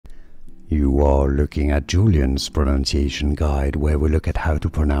You are looking at Julian's pronunciation guide, where we look at how to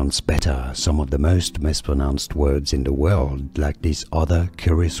pronounce better some of the most mispronounced words in the world, like this other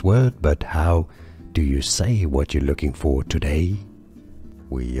curious word. But how do you say what you're looking for today?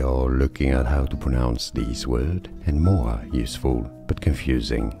 We are looking at how to pronounce this word and more useful but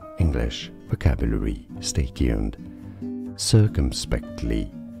confusing English vocabulary. Stay tuned.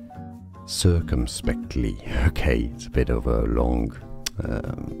 Circumspectly. Circumspectly. Okay, it's a bit of a long,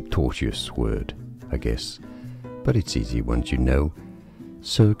 tortuous word, I guess, but it's easy once you know.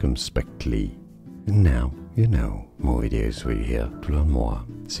 Circumspectly. And now you know. More videos for you here to learn more.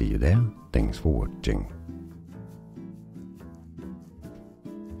 See you there. Thanks for watching.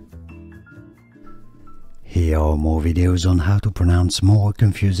 Here are more videos on how to pronounce more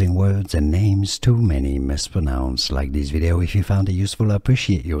confusing words and names too many mispronounced. Like this video if you found it useful. I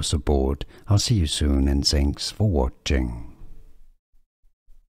appreciate your support. I'll see you soon and thanks for watching.